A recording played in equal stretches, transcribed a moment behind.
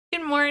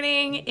Good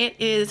morning. It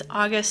is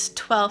August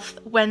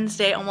 12th,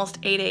 Wednesday, almost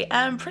 8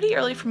 a.m. Pretty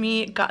early for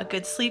me. Got a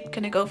good sleep.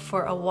 Gonna go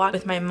for a walk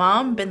with my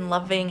mom. Been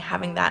loving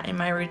having that in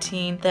my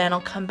routine. Then I'll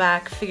come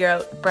back, figure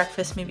out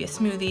breakfast, maybe a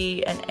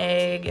smoothie, an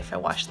egg if I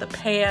wash the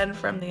pan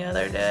from the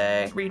other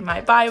day, read my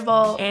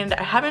Bible. And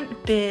I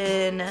haven't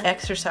been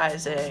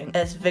exercising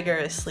as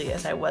vigorously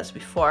as I was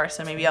before,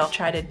 so maybe I'll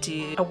try to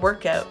do a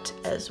workout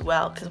as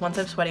well, because once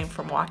I'm sweating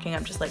from walking,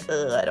 I'm just like,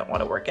 ugh, I don't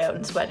want to work out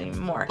and sweat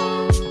anymore.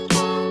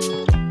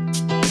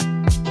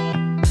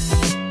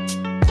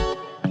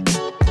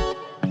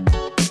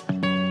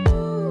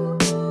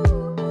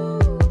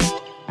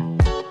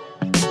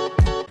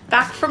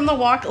 Back from the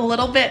walk, a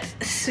little bit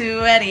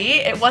sweaty.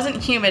 It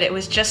wasn't humid, it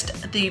was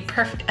just the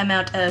perfect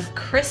amount of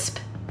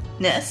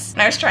crispness.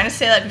 And I was trying to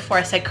say that before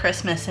I said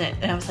Christmas,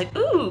 and I was like,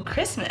 ooh,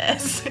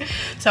 Christmas.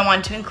 So I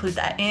wanted to include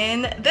that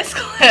in this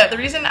clip. The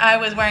reason I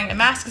was wearing a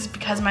mask is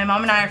because my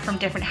mom and I are from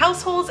different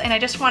households, and I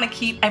just want to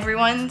keep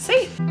everyone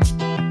safe.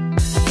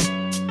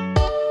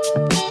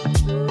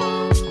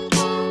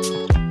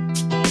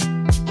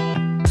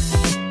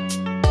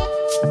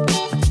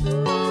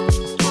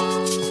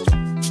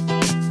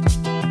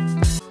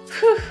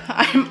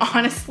 I'm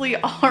honestly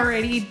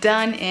already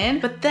done in,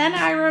 but then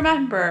I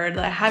remembered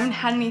that I haven't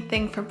had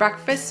anything for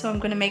breakfast, so I'm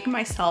gonna make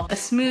myself a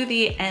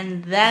smoothie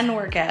and then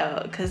work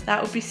out, because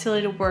that would be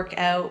silly to work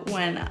out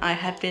when I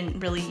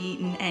haven't really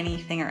eaten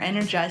anything or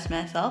energized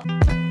myself.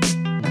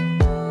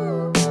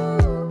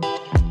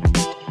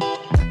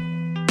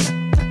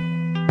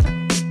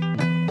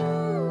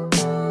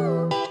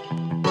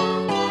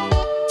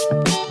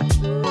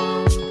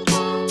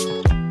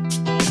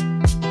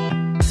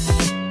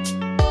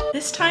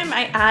 This time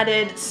I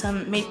added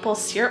some maple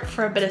syrup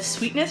for a bit of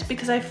sweetness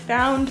because I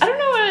found, I don't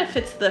know if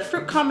it's the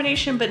fruit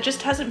combination, but it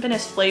just hasn't been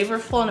as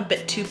flavorful and a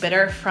bit too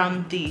bitter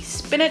from the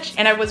spinach.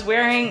 And I was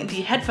wearing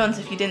the headphones.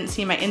 If you didn't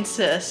see my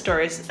Insta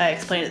stories, I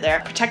explained it there.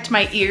 Protect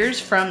my ears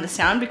from the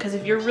sound, because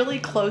if you're really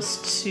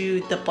close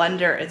to the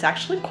blender, it's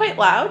actually quite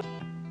loud.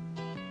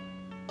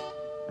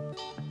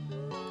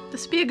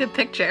 This would be a good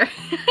picture.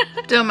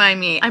 Don't mind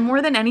me. I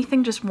more than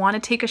anything just want to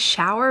take a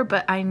shower,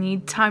 but I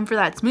need time for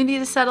that smoothie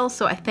to settle,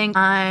 so I think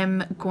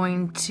I'm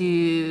going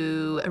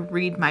to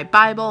read my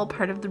Bible,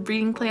 part of the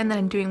reading plan that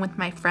I'm doing with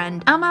my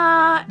friend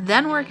Emma,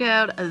 then work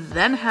out,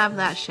 then have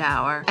that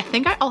shower. I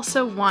think I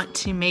also want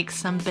to make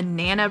some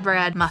banana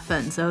bread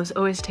muffins. Those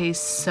always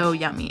taste so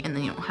yummy, and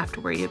then you don't have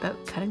to worry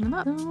about cutting them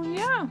up. So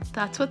yeah,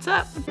 that's what's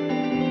up.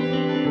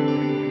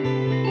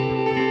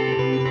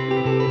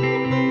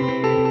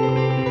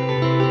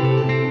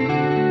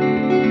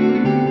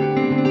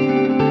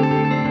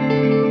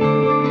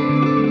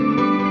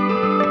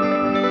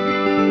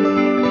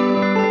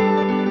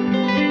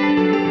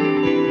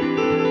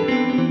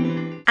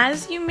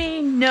 As you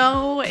may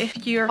know,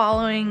 if you're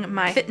following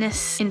my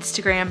fitness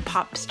Instagram,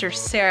 Popster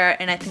Sera,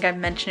 and I think I've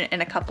mentioned it in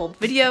a couple of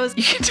videos,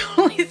 you can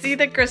totally see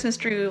the Christmas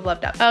tree we've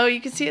left up. Oh,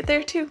 you can see it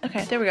there too?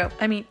 Okay, there we go.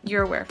 I mean,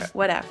 you're aware of it,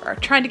 whatever.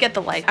 Trying to get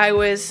the light. I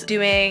was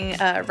doing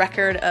a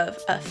record of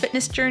a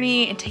fitness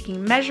journey and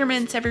taking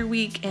measurements every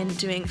week and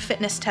doing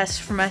fitness tests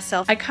for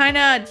myself. I kind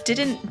of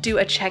didn't do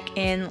a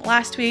check-in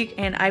last week,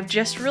 and I've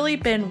just really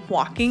been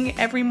walking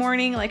every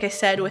morning, like I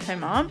said, with my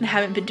mom, and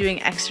haven't been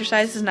doing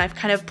exercises, and I've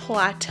kind of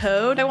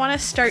plateaued. I want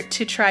to start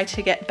to try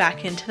to get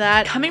back into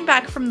that. Coming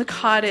back from the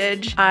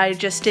cottage, I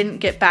just didn't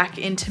get back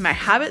into my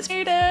habits.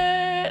 Made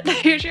it!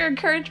 Here's your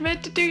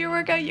encouragement to do your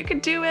workout. You can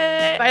do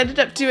it. I ended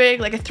up doing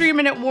like a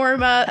 3-minute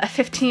warm-up, a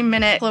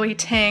 15-minute Chloe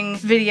Ting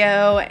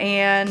video,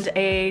 and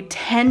a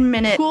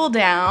 10-minute cool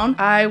down.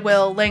 I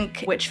will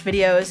link which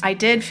videos I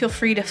did. Feel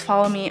free to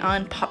follow me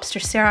on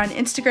Popster Sera on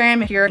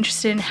Instagram if you're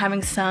interested in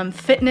having some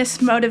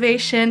fitness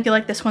motivation. I feel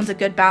like this one's a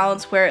good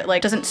balance where it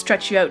like doesn't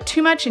stretch you out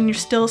too much and you're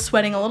still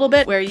sweating a little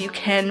bit, where you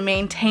can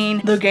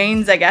maintain the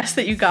gains, I guess,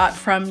 that you got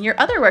from your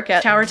other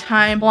workout. Shower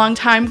time, long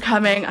time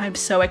coming. I'm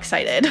so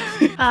excited.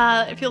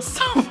 It feels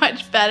so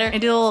much better. I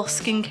did a little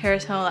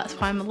skincare, so that's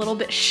why I'm a little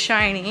bit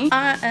shiny.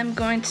 I am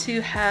going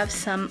to have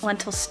some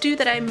lentil stew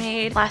that I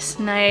made last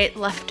night,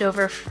 left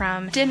over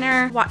from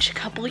dinner. Watch a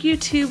couple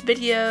YouTube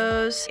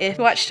videos. If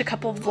you watched a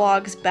couple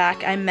vlogs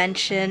back, I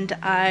mentioned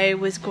I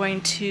was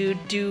going to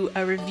do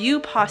a review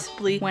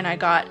possibly when I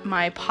got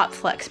my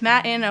PopFlex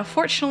mat in.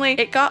 Unfortunately,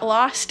 it got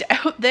lost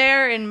out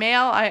there in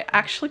mail. I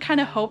actually kind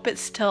of hope it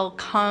still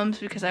comes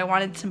because I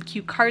wanted some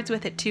cute cards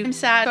with it too. I'm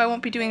sad, so I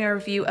won't be doing a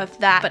review of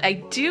that, but I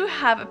do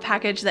have a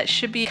package that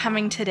should be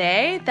coming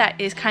today that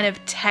is kind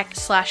of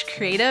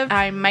tech/creative.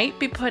 I might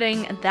be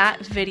putting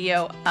that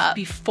video up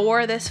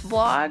before this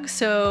vlog,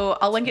 so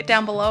I'll link it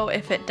down below.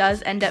 If it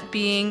does end up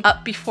being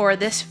up before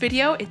this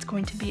video, it's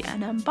going to be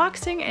an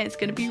unboxing and it's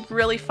going to be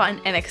really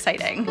fun and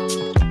exciting.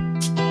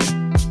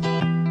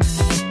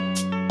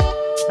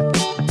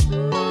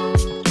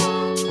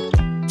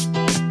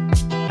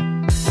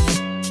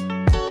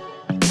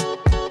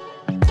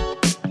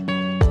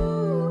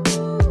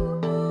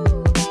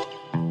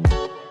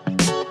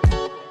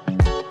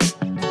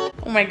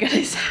 Oh my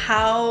goodness,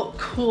 how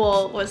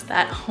cool was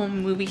that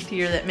home movie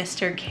theater that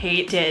Mr.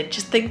 Kate did?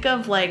 Just think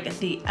of like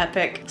the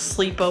epic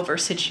sleepover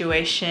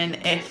situation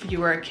if you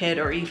were a kid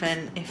or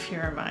even if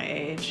you're my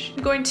age.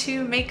 I'm going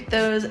to make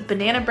those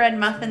banana bread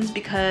muffins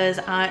because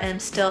I am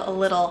still a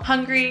little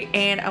hungry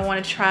and I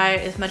want to try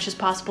as much as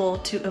possible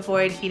to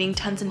avoid eating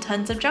tons and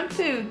tons of junk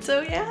food.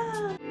 So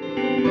yeah.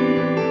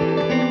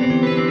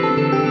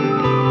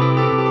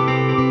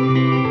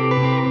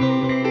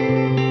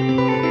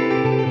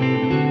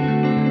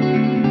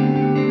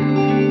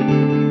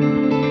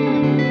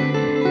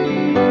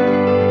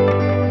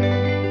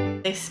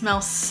 They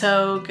smell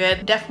so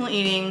good. Definitely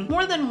eating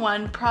more than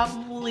one,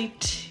 probably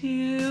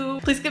two.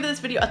 Please give this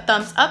video a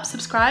thumbs up,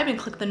 subscribe, and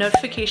click the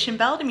notification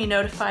bell to be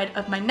notified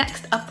of my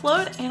next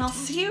upload, and I'll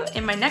see you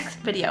in my next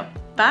video.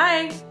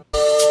 Bye!